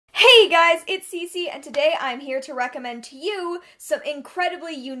guys, it's Cece, and today I'm here to recommend to you some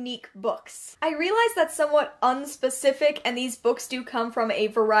incredibly unique books. I realize that's somewhat unspecific, and these books do come from a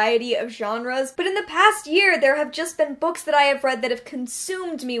variety of genres, but in the past year there have just been books that I have read that have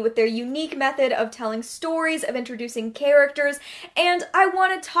consumed me with their unique method of telling stories, of introducing characters, and I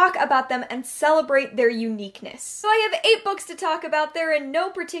want to talk about them and celebrate their uniqueness. So I have 8 books to talk about. They're in no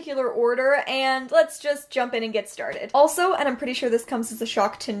particular order, and let's just jump in and get started. Also, and I'm pretty sure this comes as a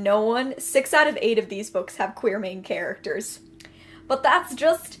shock to no one, 6 out of 8 of these books have queer main characters. But that's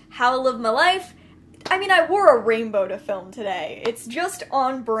just how I live my life. I mean, I wore a rainbow to film today. It's just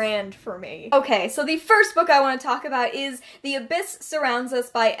on brand for me. Okay, so the first book I want to talk about is The Abyss Surrounds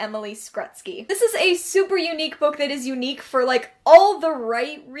Us by Emily Skrutskie. This is a super unique book that is unique for, like, all the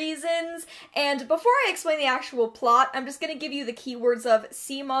right reasons, and before I explain the actual plot, I'm just gonna give you the keywords of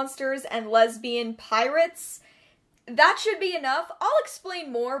sea monsters and lesbian pirates. That should be enough. I'll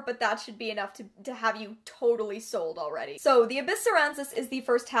explain more, but that should be enough to have you totally sold already. So, The Abyss Surrounds Us is the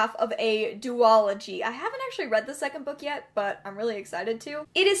first half of a duology. I haven't actually read the second book yet, but I'm really excited to.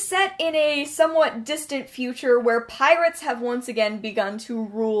 It is set in a somewhat distant future where pirates have once again begun to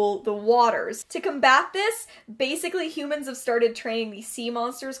rule the waters. To combat this, basically humans have started training these sea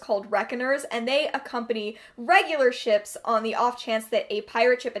monsters called reckoners, and they accompany regular ships on the off chance that a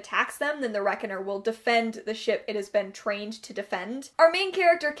pirate ship attacks them, then the reckoner will defend the ship it has been trained to defend. Our main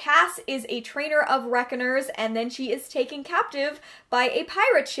character, Cass, is a trainer of reckoners, and then she is taken captive by a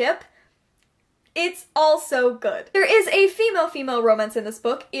pirate ship. It's also good. There is a female-female romance in this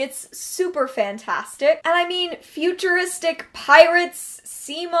book. It's super fantastic. And I mean, futuristic pirates,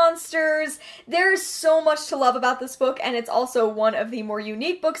 sea monsters, there's so much to love about this book, and it's also one of the more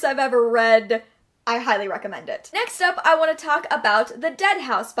unique books I've ever read. I highly recommend it. Next up, I want to talk about The Dead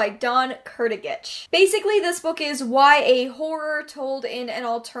House by Kurtagich. Basically, this book is YA horror told in an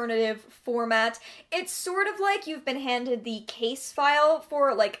alternative format. It's sort of like you've been handed the case file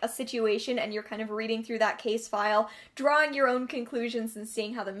for, like, a situation, and you're kind of reading through that case file, drawing your own conclusions and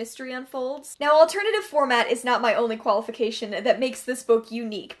seeing how the mystery unfolds. Now, alternative format is not my only qualification that makes this book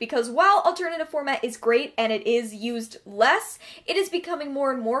unique, because while alternative format is great and it is used less, it is becoming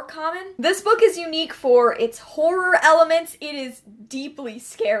more and more common. This book is unique for its horror elements. It is deeply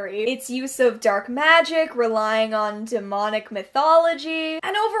scary. Its use of dark magic, relying on demonic mythology,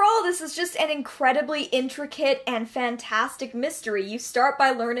 and overall this is just an incredibly intricate and fantastic mystery. You start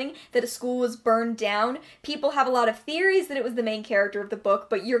by learning that a school was burned down. People have a lot of theories that it was the main character of the book,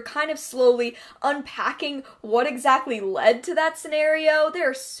 but you're kind of slowly unpacking what exactly led to that scenario. There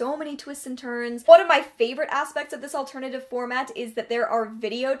are so many twists and turns. One of my favorite aspects of this alternative format is that there are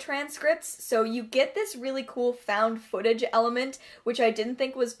video transcripts, so you get this really cool found footage element, which I didn't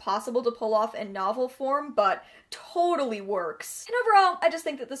think was possible to pull off in novel form, but totally works. And overall, I just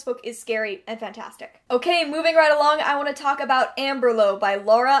think that this book is scary and fantastic. Okay, moving right along, I want to talk about Amberlough by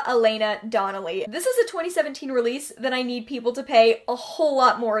Lara, Elena, Donnelly. This is a 2017 release that I need people to pay a whole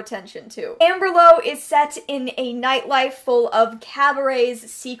lot more attention to. Amberlough is set in a nightlife full of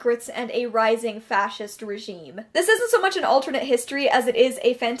cabarets, secrets, and a rising fascist regime. This isn't so much an alternate history as it is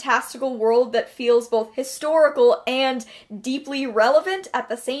a fantastical world that feels both historical and deeply relevant at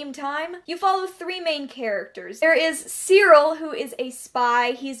the same time. You follow 3 main characters. There is Cyril, who is a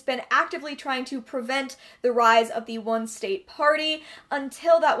spy. He's been actively trying to prevent the rise of the one-state party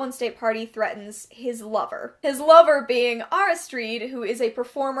until that one-state party threatens his lover. His lover being Aristide, who is a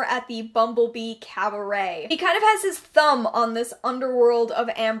performer at the Bumblebee Cabaret. He kind of has his thumb on this underworld of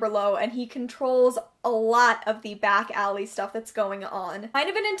Amberlough, and he controls a lot of the back alley stuff that's going on. Kind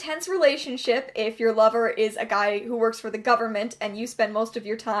of an intense relationship if your lover is a guy who works for the government and you spend most of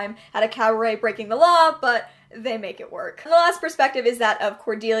your time at a cabaret breaking the law, but they make it work. And the last perspective is that of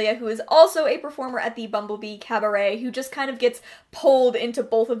Cordelia, who is also a performer at the Bumblebee Cabaret, who just kind of gets pulled into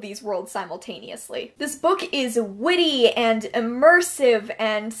both of these worlds simultaneously. This book is witty and immersive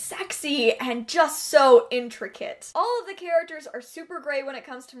and sexy and just so intricate. All of the characters are super great when it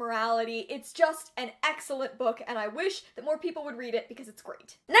comes to morality. It's just an excellent book, and I wish that more people would read it because it's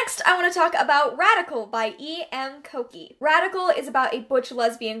great. Next, I want to talk about Radical by E.M. Kokie. Radical is about a butch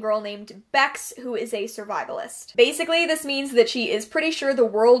lesbian girl named Bex, who is a survivalist. Basically, this means that she is pretty sure the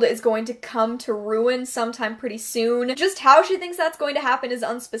world is going to come to ruin sometime pretty soon. Just how she thinks that's going to happen is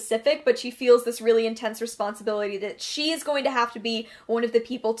unspecific, but she feels this really intense responsibility that she is going to have to be one of the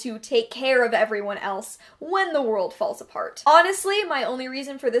people to take care of everyone else when the world falls apart. Honestly, my only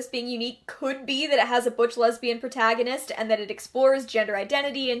reason for this being unique could be that it has a butch lesbian protagonist and that it explores gender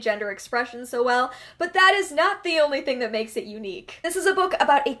identity and gender expression so well, but that is not the only thing that makes it unique. This is a book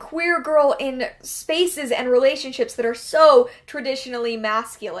about a queer girl in spaces and relationships that are so traditionally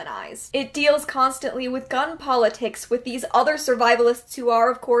masculinized. It deals constantly with gun politics, with these other survivalists who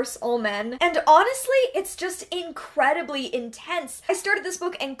are, of course, all men. And honestly, it's just incredibly intense. I started this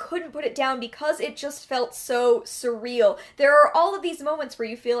book and couldn't put it down because it just felt so surreal. There are all of these moments where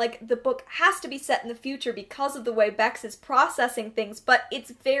you feel like the book has to be set in the future because of the way Bex is processing things, but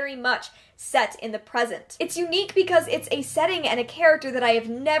it's very much set in the present. It's unique because it's a setting and a character that I have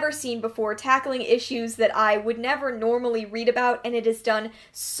never seen before, tackling issues that I would never normally read about, and it is done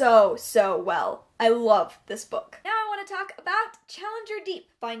so, so well. I love this book. Now I want to talk about Challenger Deep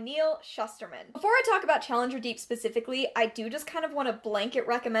by Neal Shusterman. Before I talk about Challenger Deep specifically, I do just kind of want to blanket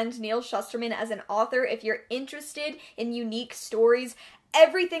recommend Neal Shusterman as an author if you're interested in unique stories.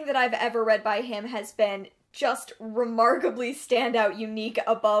 Everything that I've ever read by him has been just remarkably standout, unique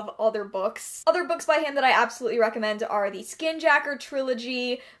above other books. Other books by him that I absolutely recommend are the Skinjacker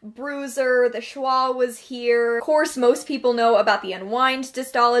trilogy, Bruiser, The Schwa Was Here. Of course, most people know about the Unwind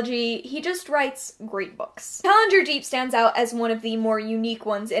dystology. He just writes great books. Challenger Deep stands out as one of the more unique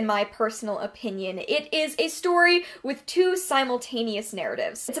ones in my personal opinion. It is a story with two simultaneous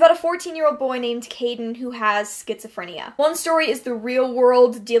narratives. It's about a 14-year-old boy named Caden who has schizophrenia. One story is the real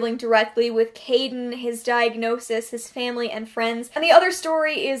world, dealing directly with Caden, his diagnosis, his family and friends, and the other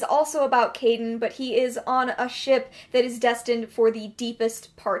story is also about Caden, but he is on a ship that is destined for the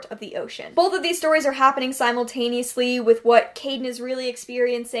deepest part of the ocean. Both of these stories are happening simultaneously with what Caden is really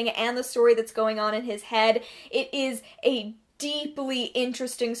experiencing and the story that's going on in his head. It is a deeply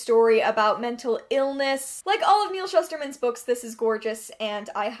interesting story about mental illness. Like all of Neal Shusterman's books, this is gorgeous, and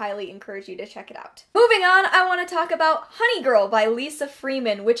I highly encourage you to check it out. Moving on, I want to talk about Honey Girl by Lisa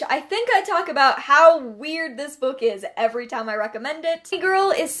Freeman, which I think I talk about how weird this book is every time I recommend it. Honey Girl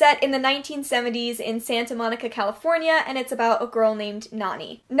is set in the 1970s in Santa Monica, California, and it's about a girl named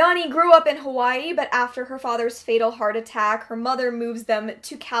Nani. Nani grew up in Hawaii, but after her father's fatal heart attack, her mother moves them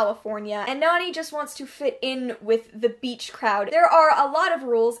to California, and Nani just wants to fit in with the beach crowd. There are a lot of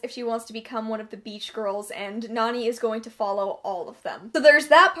rules if she wants to become one of the beach girls, and Nani is going to follow all of them. So there's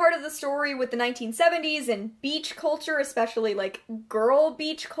that part of the story with the 1970s and beach culture, especially like girl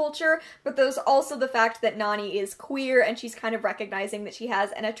beach culture, but there's also the fact that Nani is queer and she's kind of recognizing that she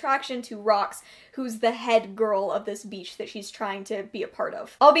has an attraction to Rox, who's the head girl of this beach that she's trying to be a part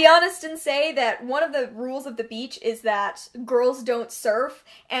of. I'll be honest and say that one of the rules of the beach is that girls don't surf,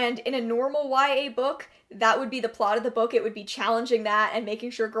 and in a normal YA book, that would be the plot of the book. It would be challenging that and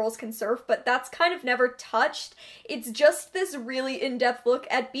making sure girls can surf, but that's kind of never touched. It's just this really in-depth look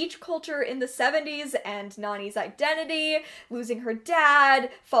at beach culture in the 70s and Nani's identity, losing her dad,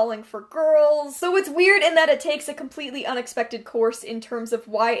 falling for girls. So it's weird in that it takes a completely unexpected course in terms of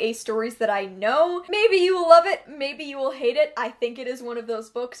YA stories that I know. Maybe you will love it, maybe you will hate it. I think it is one of those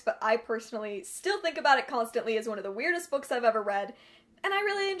books, but I personally still think about it constantly as one of the weirdest books I've ever read, and I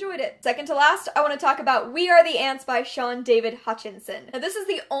really enjoyed it. Second to last, I want to talk about We Are the Ants by Shaun David Hutchinson. Now, this is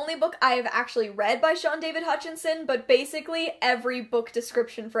the only book I have actually read by Shaun David Hutchinson, but basically every book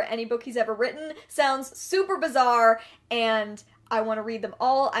description for any book he's ever written sounds super bizarre, and I want to read them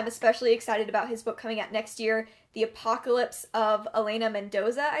all. I'm especially excited about his book coming out next year, The Apocalypse of Elena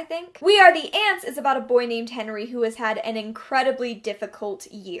Mendoza, I think. We Are the Ants is about a boy named Henry who has had an incredibly difficult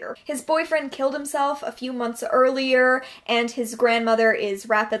year. His boyfriend killed himself a few months earlier, and his grandmother is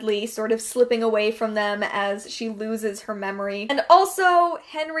rapidly sort of slipping away from them as she loses her memory. And also,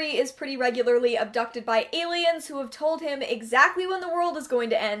 Henry is pretty regularly abducted by aliens who have told him exactly when the world is going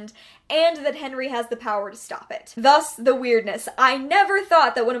to end, and that Henry has the power to stop it. Thus, the weirdness. I never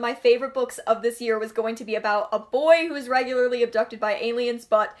thought that one of my favorite books of this year was going to be about a boy who is regularly abducted by aliens,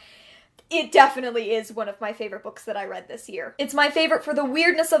 but it definitely is one of my favorite books that I read this year. It's my favorite for the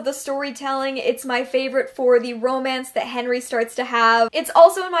weirdness of the storytelling. It's my favorite for the romance that Henry starts to have. It's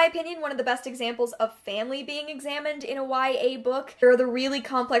also, in my opinion, one of the best examples of family being examined in a YA book. There are the really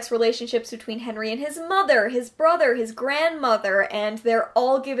complex relationships between Henry and his mother, his brother, his grandmother, and they're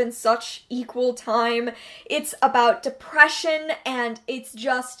all given such equal time. It's about depression, and it's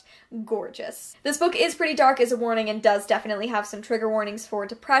just gorgeous. This book is pretty dark as a warning and does definitely have some trigger warnings for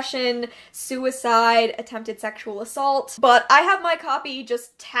depression, suicide, attempted sexual assault, but I have my copy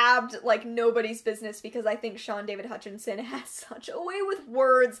just tabbed like nobody's business because I think Shaun David Hutchinson has such a way with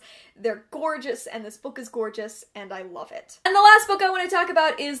words. They're gorgeous, and this book is gorgeous, and I love it. And the last book I want to talk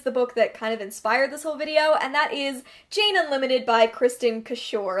about is the book that kind of inspired this whole video, and that is Jane Unlimited by Kristin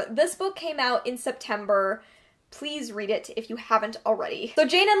Cashore. This book came out in September. please read it if you haven't already. So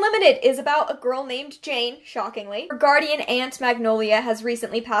Jane Unlimited is about a girl named Jane, shockingly. Her guardian aunt, Magnolia, has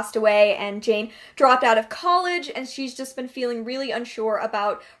recently passed away, and Jane dropped out of college, and she's just been feeling really unsure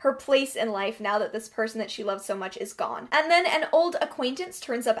about her place in life now that this person that she loves so much is gone. And then an old acquaintance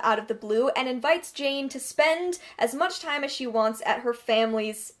turns up out of the blue and invites Jane to spend as much time as she wants at her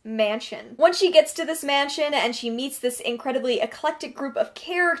family's mansion. Once she gets to this mansion and she meets this incredibly eclectic group of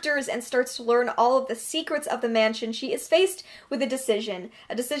characters and starts to learn all of the secrets of the mansion, she is faced with a decision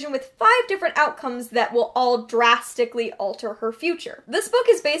with 5 different outcomes that will all drastically alter her future. This book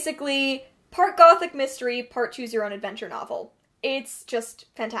is basically part gothic mystery, part choose your own adventure novel. It's just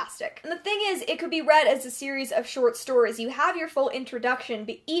fantastic. And the thing is, it could be read as a series of short stories. You have your full introduction,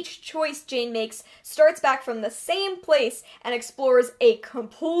 but each choice Jane makes starts back from the same place and explores a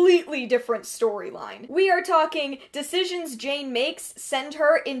completely different storyline. We are talking decisions Jane makes send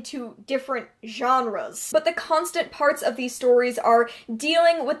her into different genres. But the constant parts of these stories are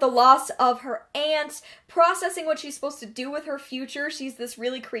dealing with the loss of her aunt, processing what she's supposed to do with her future. She's this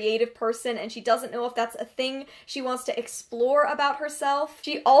really creative person and she doesn't know if that's a thing she wants to explore about herself.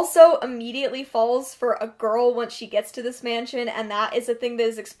 She also immediately falls for a girl once she gets to this mansion, and that is a thing that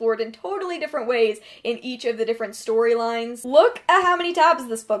is explored in totally different ways in each of the different storylines. Look at how many tabs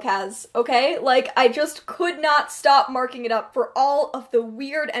this book has, okay? Like, I just could not stop marking it up for all of the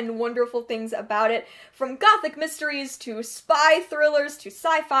weird and wonderful things about it, from gothic mysteries to spy thrillers to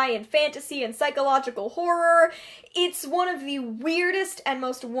sci-fi and fantasy and psychological horror. It's one of the weirdest and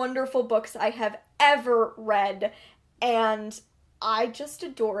most wonderful books I have ever read, and I just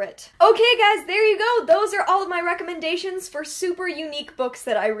adore it. Okay guys, there you go. Those are all of my recommendations for super unique books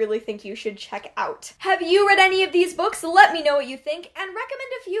that I really think you should check out. Have you read any of these books? Let me know what you think, and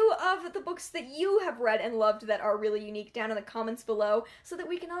recommend a few of the books that you have read and loved that are really unique down in the comments below so that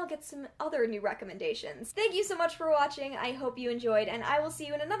we can all get some other new recommendations. Thank you so much for watching. I hope you enjoyed, and I will see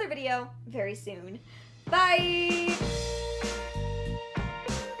you in another video very soon. Bye!